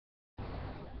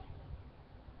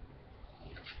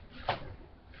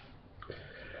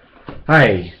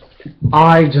Hi,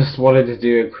 I just wanted to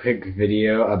do a quick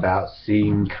video about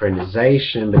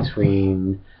synchronization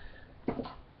between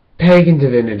pagan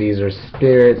divinities or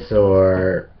spirits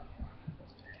or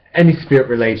any spirit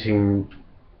relating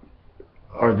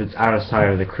or that's outside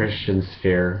of the Christian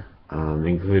sphere,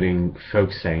 including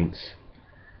folk saints,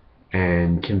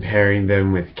 and comparing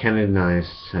them with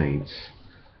canonized saints.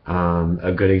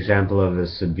 A good example of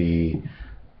this would be,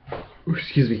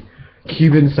 excuse me,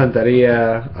 Cuban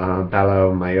Santeria,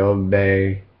 Palo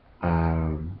Mayombe,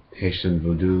 Haitian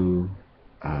Voodoo,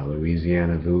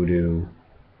 Louisiana Voodoo.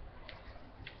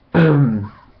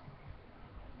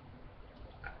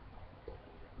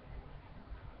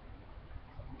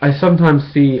 I sometimes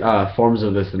see forms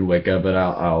of this in Wicca, but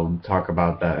I'll talk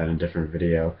about that in a different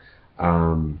video.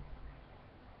 The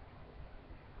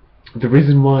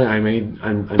reason why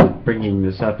I'm bringing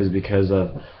this up is because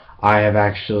I have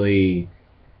actually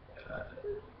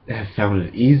have found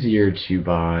it easier to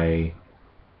buy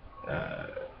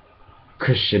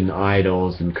Christian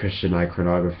idols and Christian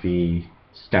iconography,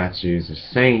 statues of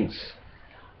saints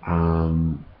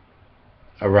around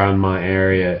my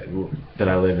area that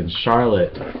I live in,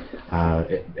 Charlotte.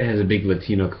 It has a big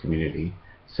Latino community,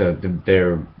 so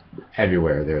they're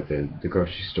everywhere. They're at the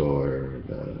grocery store,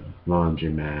 the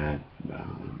laundromat,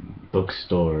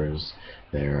 bookstores.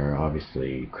 There are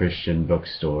obviously Christian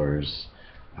bookstores.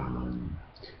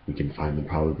 You can find them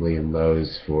probably in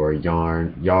Lowe's for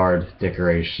yard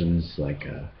decorations, like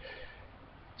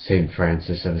St.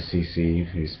 Francis of Assisi,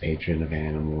 who's patron of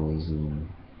animals, and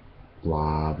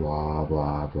blah blah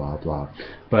blah blah blah.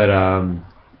 But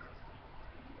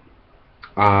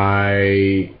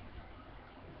I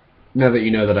now that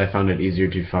you know that I found it easier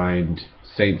to find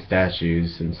saint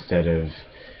statues instead of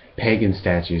pagan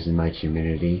statues in my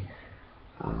community,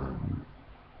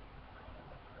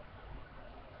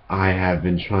 I have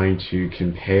been trying to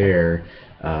compare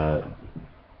the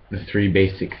three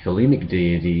basic Thelemic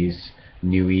deities,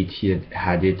 Nuit,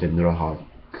 Hadith, and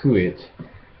Kuit,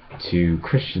 to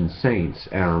Christian saints.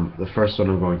 The first one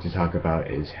I'm going to talk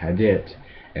about is Hadith,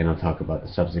 and I'll talk about the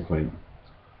subsequent,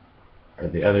 or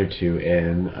the other two,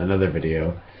 in another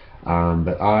video.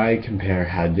 But I compare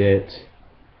Hadith,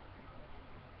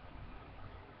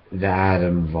 the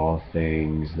atom of all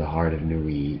things, the heart of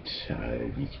Nuit,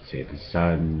 you could say the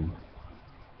sun,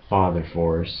 father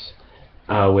force,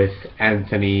 with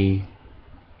Anthony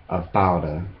of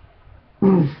Pauda.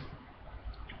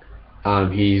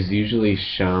 He's usually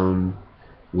shown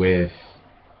with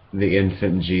the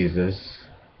infant Jesus,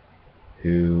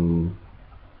 who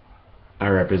I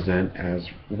represent as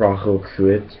Rahul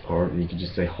Kuit, or you could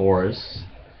just say Horus.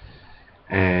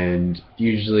 And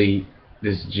usually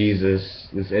this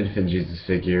infant Jesus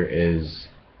figure is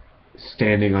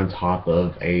standing on top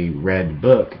of a red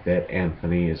book that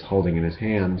Anthony is holding in his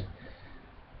hand.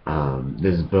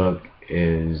 This book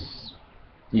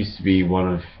used to be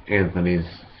one of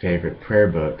Anthony's favorite prayer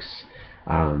books,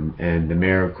 and the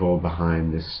miracle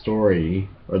behind this story,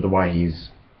 or the why he's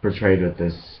portrayed with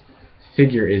this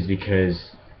figure, is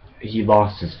because he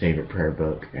lost his favorite prayer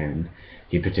book, and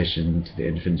he petitioned the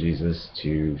infant Jesus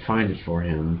to find it for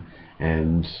him,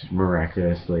 and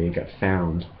miraculously it got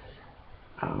found.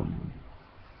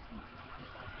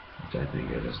 Which I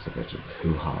think is just a bunch of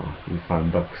hoo-ha. We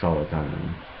find books all the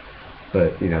time.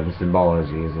 But, you know, the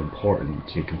symbology is important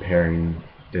to comparing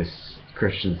this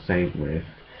Christian saint with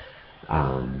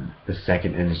the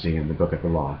second entity in the Book of the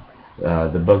Law.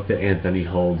 The book that Anthony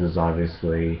holds is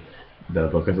obviously the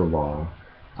Book of the Law.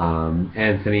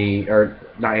 Anthony, or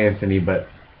not Anthony, but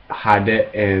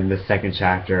Hadith in the second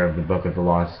chapter of the Book of the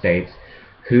Law states,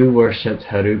 "Who worshipped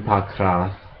Haru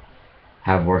Pakrath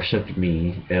have worshipped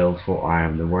me, ill, for I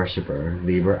am the worshipper."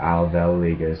 Liber al vel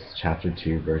Ligas, chapter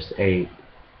 2, verse 8.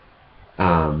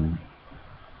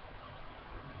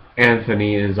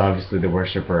 Anthony is obviously the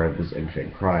worshipper of this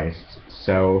infant Christ,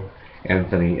 so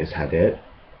Anthony is Hadith.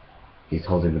 He's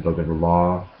holding the Book of the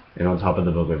Law, and on top of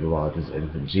the Book of the Law is this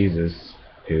infant Jesus,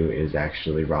 who is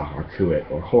actually Rahar Kuit,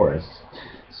 or Horus.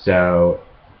 So,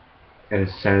 in a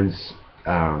sense,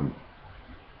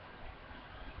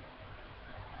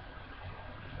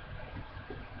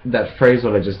 that phrase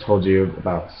what I just told you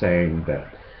about saying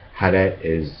that Hadith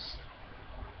is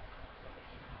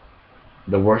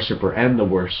the worshipper and the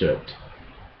worshipped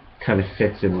kind of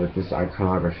fits in with this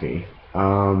iconography.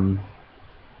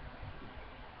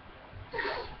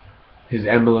 His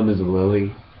emblem is a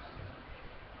lily,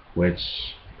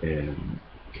 which can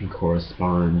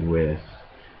correspond with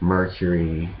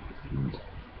Mercury and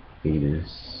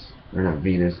Venus, or not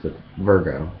Venus, but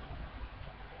Virgo,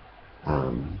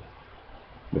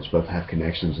 which both have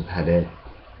connections with Hadith.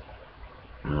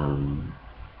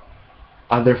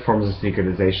 other forms of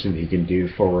synchronization that you can do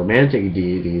for romantic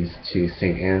deities to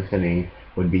St. Anthony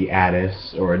would be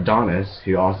Attis or Adonis,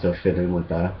 who also fit in with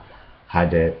the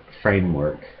Hadith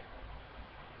framework.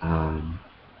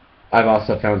 I've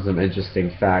also found some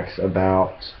interesting facts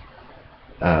about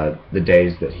the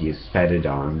days that he is feted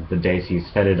on. The days he's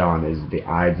feted on is the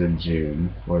Ides of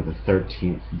June, or the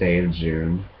 13th day of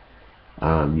June.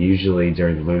 Usually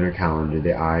during the lunar calendar,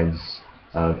 the Ides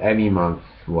of any month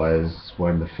was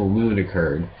when the full moon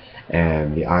occurred,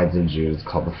 and the Ides of June is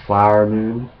called the flower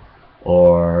moon,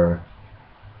 or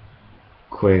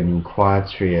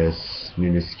Quinquatrius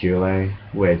Minuscule,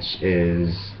 which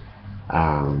is,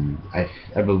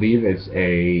 I believe it's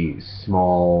a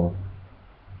small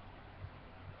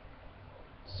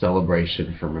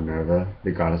celebration for Minerva,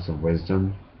 the goddess of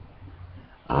wisdom.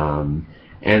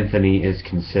 Anthony is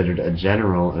considered a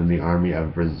general in the army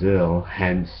of Brazil,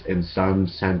 hence in some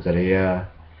Santeria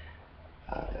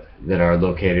that are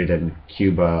located in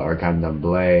Cuba or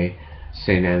Candomblé,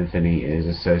 St. Anthony is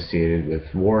associated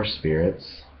with war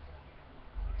spirits.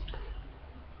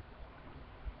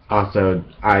 Also,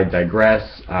 I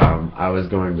digress, I was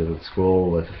going to the school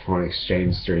with a foreign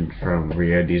exchange student from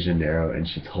Rio de Janeiro, and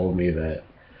she told me that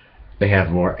they have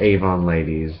more Avon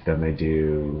ladies than they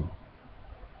do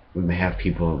when they have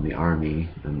people in the army,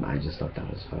 and I just thought that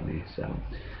was funny. So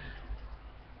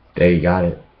there you got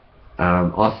it.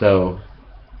 Also,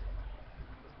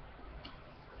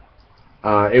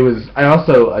 I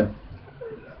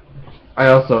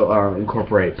also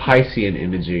incorporate Piscean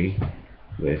imagery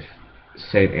with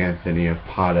Saint Anthony of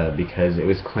Pauda, because it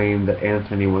was claimed that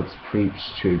Anthony once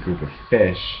preached to a group of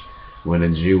fish when a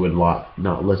Jew would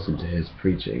not listen to his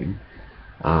preaching,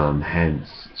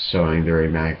 hence showing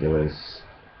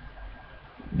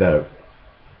the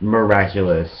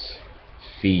miraculous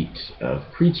feat of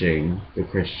preaching the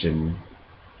Christian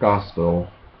gospel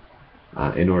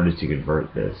in order to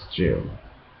convert this Jew.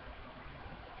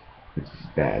 It's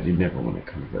bad. You never want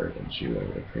to convert a Jew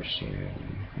over to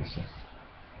Christianity. It's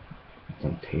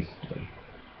untastefully.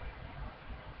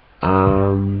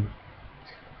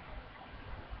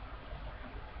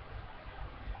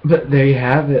 But there you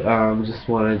have it. Just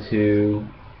wanted to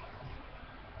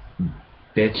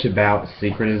bitch about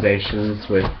synchronizations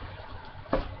with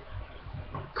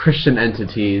Christian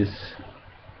entities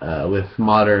with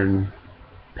modern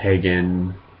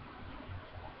pagan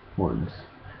ones.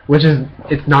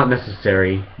 It's not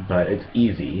necessary, but it's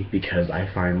easy because I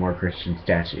find more Christian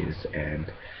statues,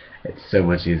 and it's so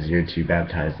much easier to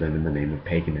baptize them in the name of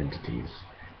pagan entities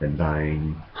than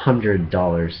buying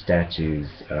 $100 statues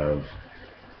of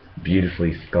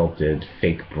beautifully sculpted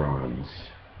fake bronze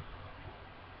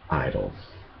idols.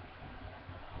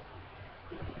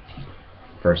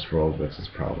 First world, which is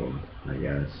problem, I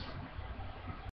guess.